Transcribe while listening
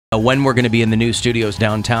When we're going to be in the new studios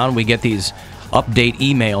downtown, we get these update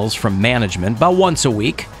emails from management about once a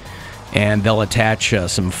week, and they'll attach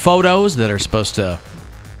some photos that are supposed to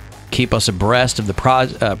keep us abreast of the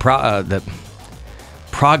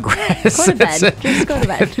progress Go to bed. Just go to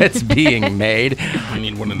bed. that's being made. I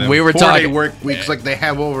need one of them. We were 4-day talking work weeks like they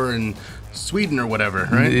have over in Sweden or whatever,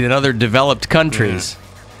 right? in other developed countries.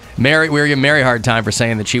 We were giving Mary a hard time for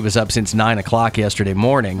saying that she was up since 9 o'clock yesterday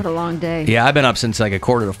morning. What a long day. Yeah, I've been up since like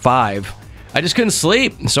 4:45. I just couldn't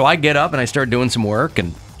sleep, so I get up and I start doing some work,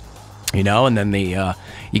 and and then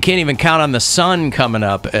you can't even count on the sun coming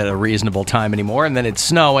up at a reasonable time anymore, and then it's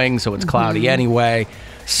snowing, so it's cloudy anyway.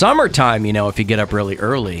 Summertime, if you get up really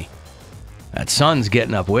early, that sun's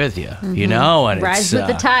getting up with you, and Rise it's with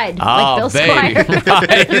the tide, oh, like Bill baby,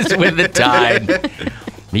 Squire. rise with the tide.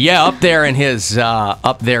 Yeah, up there in his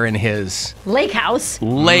Lake house.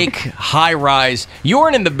 lake high-rise. You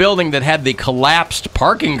weren't in the building that had the collapsed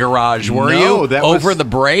parking garage, were No, you? that Over was- the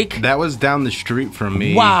break? That was down the street from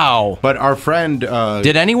me. Wow. But our friend...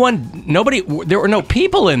 Did anyone... Nobody... There were no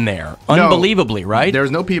people in there, unbelievably, right? There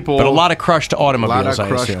was no people. But a lot of crushed A automobiles, lot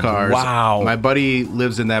of I crushed assume. cars. Wow. My buddy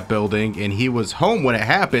lives in that building, and he was home when it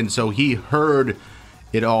happened, so he heard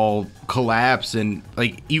it all collapse. And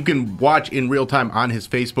like you can watch in real time on his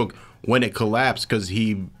Facebook when it collapsed, because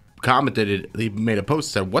he commented it. He made a post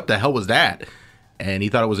and said, "What the hell was that?" And he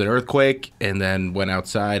thought it was an earthquake, and then went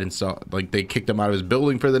outside and saw they kicked him out of his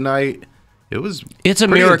building for the night. It's a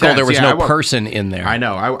pretty miracle intense. there was Yeah, no person in there. I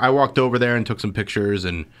know. I walked over there and took some pictures,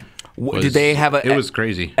 and Did they have it was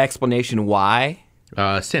crazy. explanation why?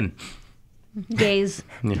 Sin. Gays.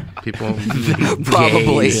 Yeah, people.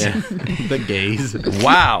 Probably. Yeah. The gays.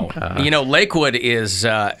 Wow. Lakewood is,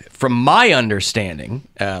 from my understanding,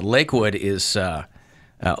 Lakewood is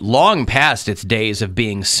long past its days of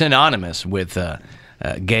being synonymous with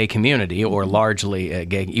gay community, or largely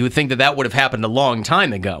gay. You would think that would have happened a long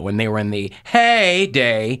time ago when they were in the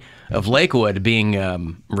heyday of Lakewood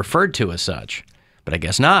being referred to as such. But I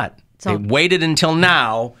guess not. They waited until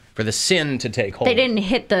now for the sin to take hold. They didn't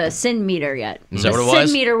hit the sin meter yet. Is that the what it was?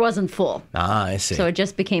 sin meter wasn't full. Ah, I see. So it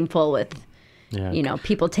just became full with,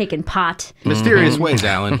 people taking pot. Mysterious ways,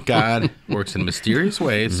 Alan. God works in mysterious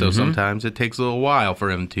ways, so sometimes it takes a little while for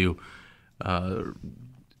him to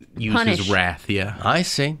use Punish. his wrath. Yeah. I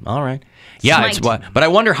see. All right. Yeah, Smite. but I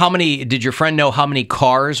wonder did your friend know how many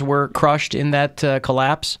cars were crushed in that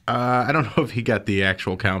collapse? I don't know if he got the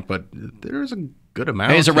actual count, but there's a good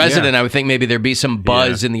amount. As a resident, yeah. I would think maybe there'd be some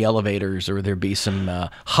buzz in the elevators, or there'd be some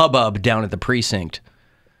hubbub down at the precinct.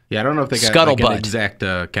 Yeah, I don't know if they got Scuttlebutt. an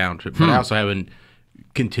exact count, but I also haven't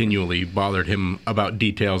continually bothered him about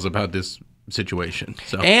details about this situation.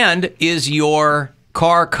 So. And is your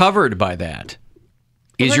car covered by that?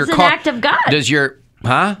 It's an act of God. Does your...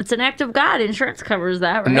 Huh? It's an act of God. Insurance covers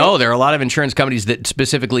that, right? No, there are a lot of insurance companies that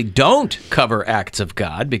specifically don't cover acts of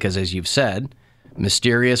God because, as you've said,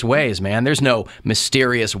 mysterious ways, man. There's no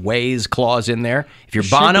mysterious ways clause in there. If you're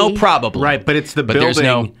Bono, be. probably. Right, but it's the there's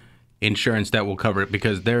building insurance that will cover it,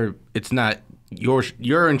 because it's not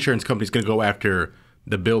your insurance company's going to go after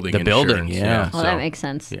the building. The building, insurance. yeah. Well, that makes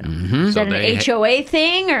sense. Yeah. Is that an HOA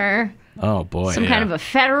thing, or Oh, boy. some kind of a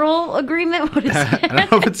federal agreement? What is that? I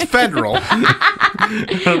don't know if it's federal.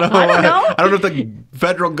 I don't know. I don't know. I don't know if the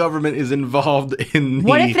federal government is involved in.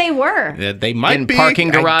 What if they were? Yeah, they might In be. parking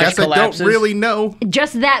garage I guess collapses? I don't really know.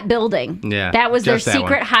 Just that building. Yeah, That was their just that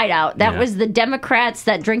secret one. hideout. That Yeah. was the Democrats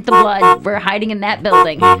that drink the blood were hiding in that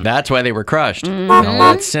building. That's why they were crushed. All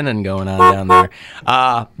that sinning going on down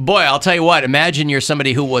there. Boy, I'll tell you what. Imagine you're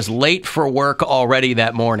somebody who was late for work already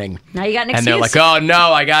that morning. Now you got an excuse. And they're like, oh,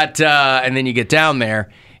 no, I got... and then you get down there,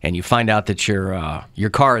 and you find out that your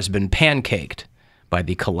car has been pancaked by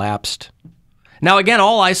the collapsed... Now, again,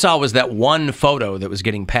 all I saw was that one photo that was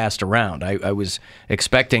getting passed around. I was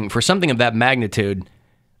expecting, for something of that magnitude,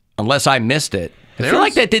 unless I missed it, I feel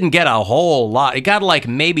like that didn't get a whole lot. It got like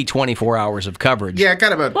maybe 24 hours of coverage. Yeah,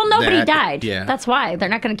 kind of a. Well, nobody that. died. Yeah. That's why. They're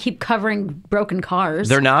not going to keep covering broken cars.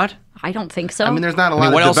 They're not? I don't think so. I mean, there's not a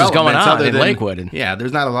lot what of else is going developments on other in than- Lakewood? Yeah,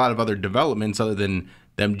 there's not a lot of other developments other than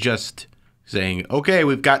them just saying, okay,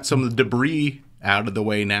 we've got some of the debris out of the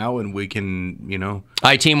way now, and we can,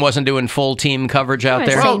 I-Team wasn't doing full team coverage out I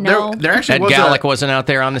there? say Well, no. there actually Ed was Gallick wasn't out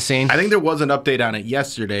there on the scene? I think there was an update on it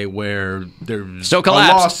yesterday where there's Still a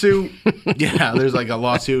collapsed. lawsuit. Yeah, there's like a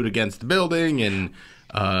lawsuit against the building, and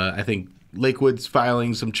I think Lakewood's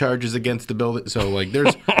filing some charges against the building. So, like,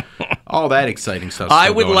 there's all that exciting stuff. I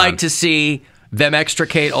would like to see them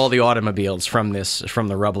extricate all the automobiles from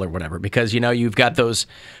the rubble or whatever, because you've got those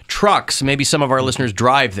trucks. Maybe some of our listeners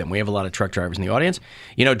drive them. We have a lot of truck drivers in the audience.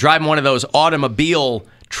 Driving one of those automobile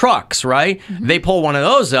trucks, right? They pull one of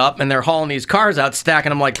those up, and they're hauling these cars out, stacking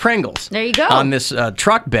them like Pringles. There you go. On this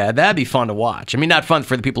truck bed. That'd be fun to watch. I mean, not fun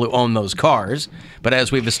for the people who own those cars, but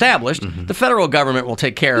as we've established, the federal government will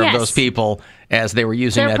take care of those people as they were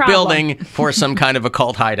using Their that problem. building for some kind of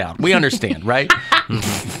occult hideout. We understand, right?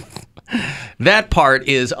 That part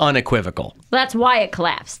is unequivocal. That's why it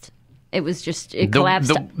collapsed. It was just, it collapsed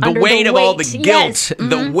The under weight the of all the weight. guilt, Yes.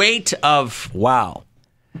 the weight of, wow.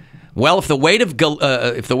 Well, if the weight of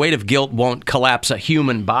guilt won't collapse a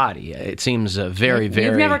human body, it seems very, very.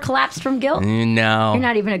 You've never collapsed from guilt? No. You're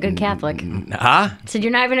not even a good Catholic. Huh? I said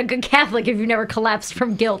you're not even a good Catholic if you've never collapsed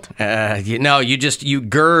from guilt. You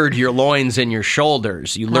gird your loins and your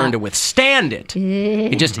shoulders. You learn to withstand it.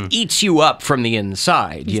 It just eats you up from the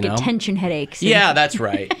inside. You get tension headaches. Yeah, that's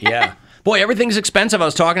right. Yeah. Boy, everything's expensive. I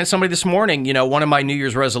was talking to somebody this morning. One of my New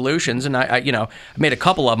Year's resolutions, and I made a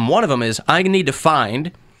couple of them. One of them is I need to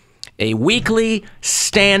find a weekly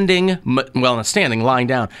standing, well, not standing, lying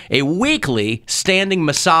down, a weekly standing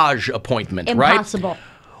massage appointment, right? Impossible.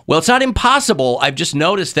 Well, it's not impossible. I've just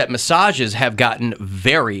noticed that massages have gotten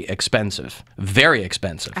very expensive. Very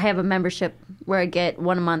expensive. I have a membership where I get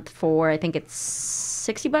one a month for, I think it's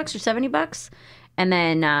 $60 or $70. And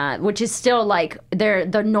then, which is still like,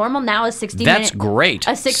 the normal now is 60 minutes. That's great.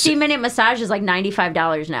 A 60-minute massage is like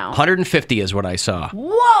 $95 now. 150 is what I saw.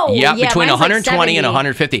 Whoa! Yeah, between mine's 120 like and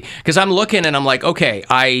 150. Because I'm looking and I'm like, okay,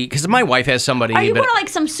 because my wife has somebody. Are you going to like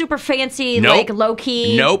some super fancy, Nope. like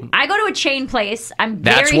low-key? Nope. I go to a chain place. I'm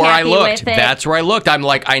That's very where I happy looked. with it. That's where I looked. I'm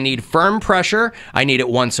like, I need firm pressure. I need it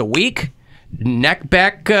once a week. Neck,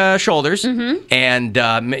 back, shoulders, and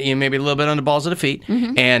maybe a little bit on the balls of the feet.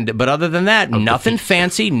 But other than that, nothing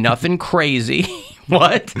fancy, nothing crazy.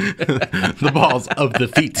 What? The balls of the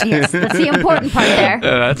feet. Yes, that's the important part there.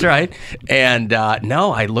 That's right. And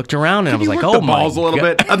no, I looked around and I was like, Work oh the my balls a little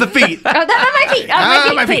God. bit of the feet. Oh, my feet.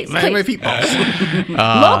 Oh, my feet, please. My feet balls.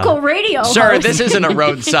 Local radio Sir, host. this isn't a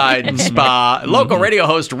roadside spa. Local radio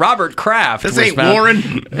host Robert Kraft. This was ain't found-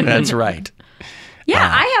 Warren. That's right. Yeah,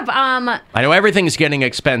 I have. I know everything's getting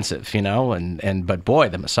expensive, but boy,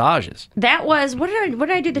 the massages. That was what did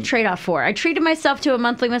I do the trade off for? I treated myself to a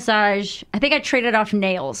monthly massage. I think I traded off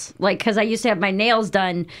nails, because I used to have my nails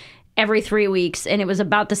done every 3 weeks, and it was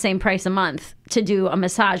about the same price a month to do a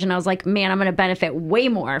massage. And I was like, man, I'm going to benefit way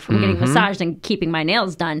more from getting massaged than keeping my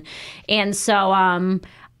nails done. And so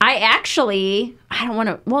I don't want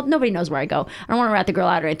to, well, nobody knows where I go. I don't want to rat the girl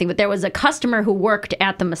out or anything, but there was a customer who worked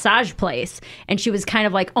at the massage place, and she was kind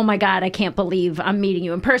of like, oh my God, I can't believe I'm meeting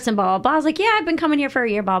you in person, blah, blah, blah. I was like, yeah, I've been coming here for a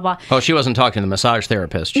year, blah, blah. Oh, she wasn't talking to the massage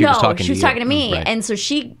therapist. She was talking to you. she was talking to me. Right. And so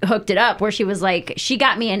she hooked it up where she was like, she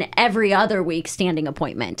got me an every other week standing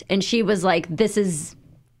appointment. And she was like, this is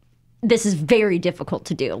very difficult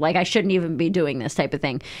to do. Like, I shouldn't even be doing this type of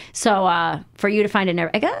thing. So for you to find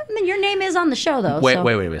your name is on the show, though. Wait so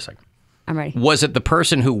a second. I'm ready. Was it the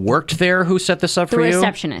person who worked there who set this up for you? The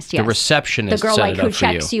receptionist, yes. The receptionist The girl set like it up who for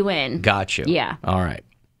checks you in. Got you. Yeah. All right.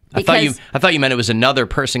 Because- I thought you meant it was another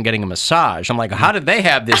person getting a massage. I'm like, how did they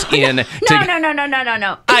have this in? No.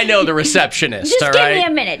 I know the receptionist. Just all give right? me a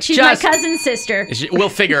minute. She's Just- my cousin's sister. We'll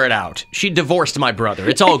figure it out. She divorced my brother.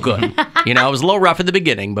 It's all good. It was a little rough at the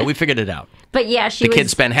beginning, but we figured it out. But yeah, The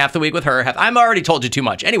kids spend half the week with her. I'm already told you too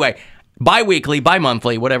much. Anyway, bi-weekly,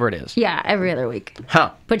 bi-monthly, whatever it is. Yeah, every other week.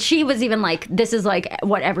 Huh. But she was even like, this is like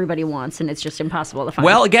what everybody wants, and it's just impossible to find.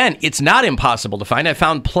 Well, again, it's not impossible to find. I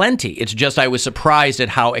found plenty. It's just I was surprised at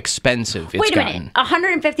how expensive it's Wait a gotten. minute,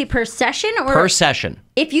 $150 per session? Or Per session.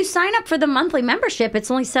 if you sign up for the monthly membership,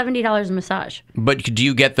 it's only $70 a massage. But can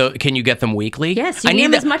you get them weekly? Yes, you need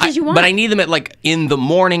them as much as you want. But I need them at in the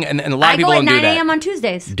morning, and a lot I of people go at don't do 9 that. a.m. on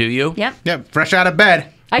Tuesdays. Do you? Yep. Yeah, fresh out of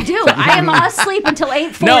bed. I do. I am asleep until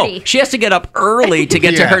 8:40. No, she has to get up early to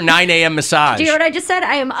get to Yeah. her 9 a.m. massage. Do you hear what I just said?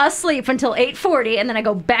 I am asleep until 8:40, and then I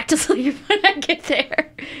go back to sleep when I get there.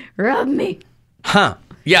 Rub me. Huh.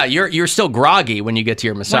 Yeah, you're still groggy when you get to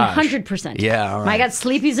your massage. 100%. Yeah, all right. I got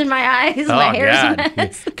sleepies in my eyes. My hair's a God.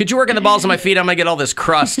 mess. Could you work on the balls of my feet? I'm going to get all this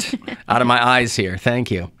crust out of my eyes here. Thank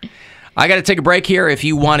you. I got to take a break here. If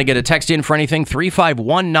you want to get a text in for anything,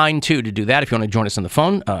 35192 to do that. If you want to join us on the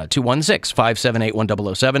phone,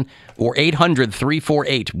 216-578-1007 or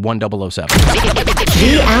 800-348-1007.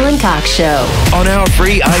 The Alan Cox Show. On our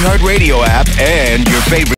free iHeartRadio app and your favorite